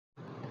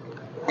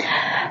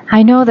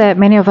I know that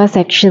many of us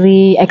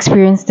actually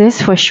experience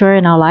this for sure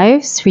in our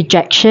lives.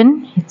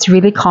 Rejection, it's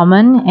really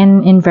common,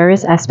 and in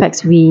various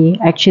aspects we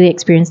actually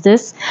experience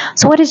this.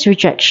 So what is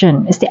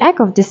rejection? It's the act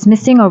of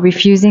dismissing or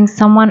refusing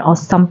someone or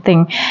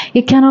something.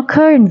 It can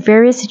occur in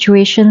various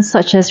situations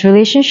such as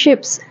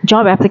relationships,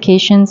 job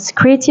applications,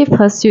 creative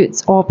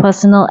pursuits, or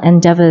personal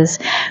endeavors.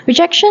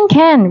 Rejection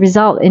can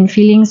result in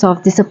feelings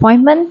of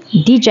disappointment,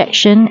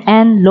 dejection,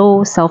 and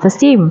low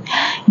self-esteem.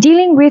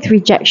 Dealing with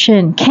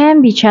rejection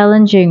can be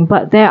challenging,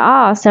 but there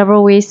are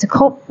several ways to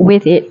cope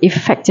with it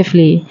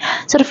effectively.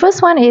 So the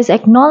first one is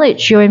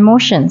acknowledge your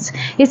emotions.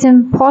 It's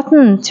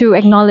important to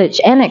acknowledge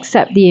and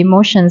accept the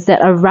emotions that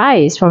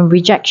arise from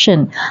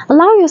rejection.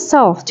 Allow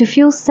yourself to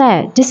feel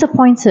sad,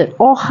 disappointed,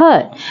 or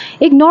hurt.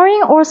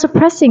 Ignoring or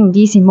suppressing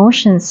these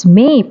emotions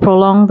may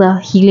prolong the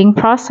healing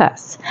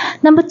process.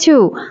 Number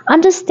two,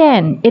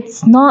 understand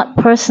it's not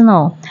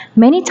personal.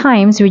 Many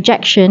times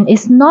rejection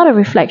is not a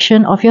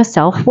reflection of your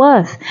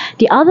self-worth.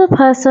 The other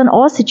person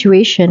or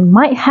situation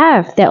might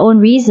have their own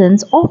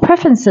reasons or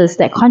preferences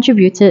that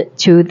contributed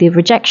to the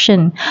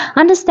rejection.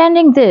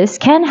 Understanding this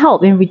can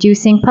help in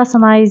reducing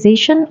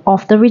personalization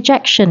of the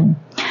rejection.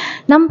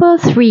 Number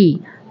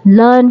three,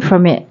 learn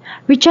from it.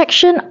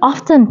 Rejection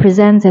often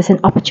presents as an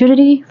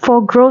opportunity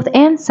for growth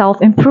and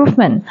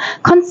self-improvement.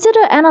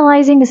 Consider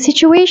analyzing the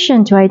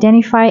situation to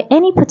identify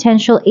any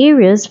potential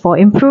areas for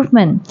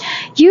improvement.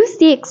 Use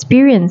the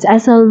experience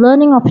as a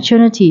learning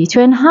opportunity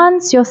to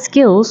enhance your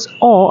skills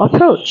or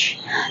approach.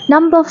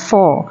 Number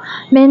four,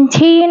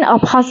 maintain a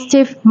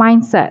positive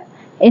mindset.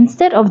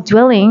 Instead of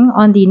dwelling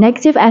on the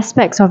negative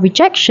aspects of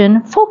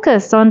rejection,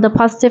 focus on the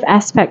positive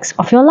aspects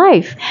of your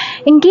life.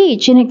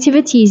 Engage in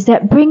activities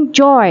that bring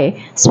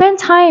joy. Spend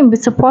time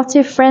with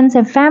supportive friends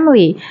and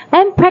family,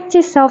 and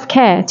practice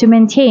self-care to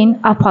maintain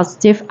a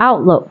positive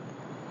outlook.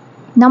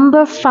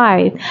 Number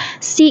five,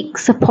 seek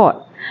support.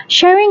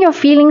 Sharing your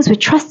feelings with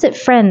trusted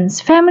friends,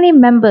 family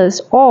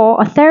members,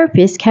 or a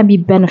therapist can be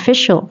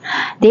beneficial.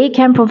 They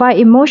can provide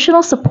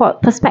emotional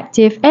support,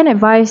 perspective, and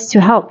advice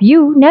to help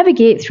you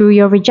navigate through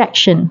your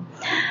rejection.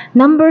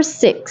 Number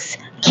six,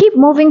 keep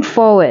moving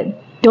forward.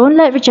 Don't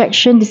let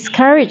rejection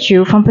discourage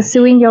you from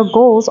pursuing your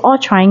goals or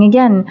trying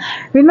again.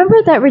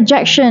 Remember that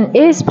rejection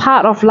is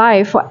part of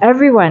life for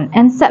everyone,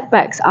 and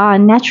setbacks are a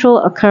natural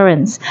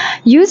occurrence.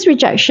 Use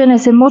rejection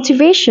as a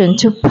motivation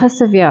to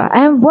persevere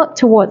and work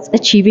towards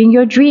achieving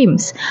your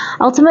dreams.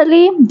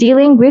 Ultimately,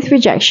 dealing with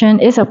rejection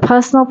is a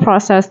personal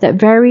process that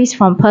varies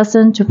from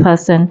person to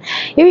person.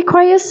 It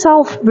requires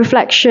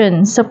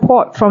self-reflection,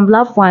 support from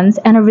loved ones,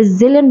 and a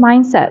resilient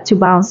mindset to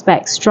bounce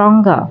back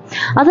stronger.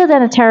 Other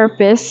than a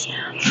therapist,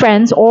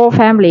 friends, or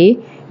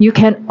family, you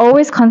can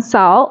always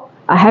consult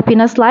a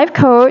happiness life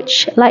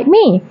coach like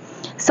me.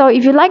 So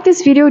if you like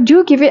this video,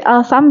 do give it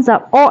a thumbs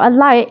up or a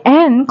like,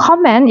 and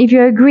comment if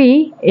you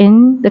agree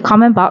in the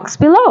comment box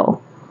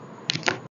below.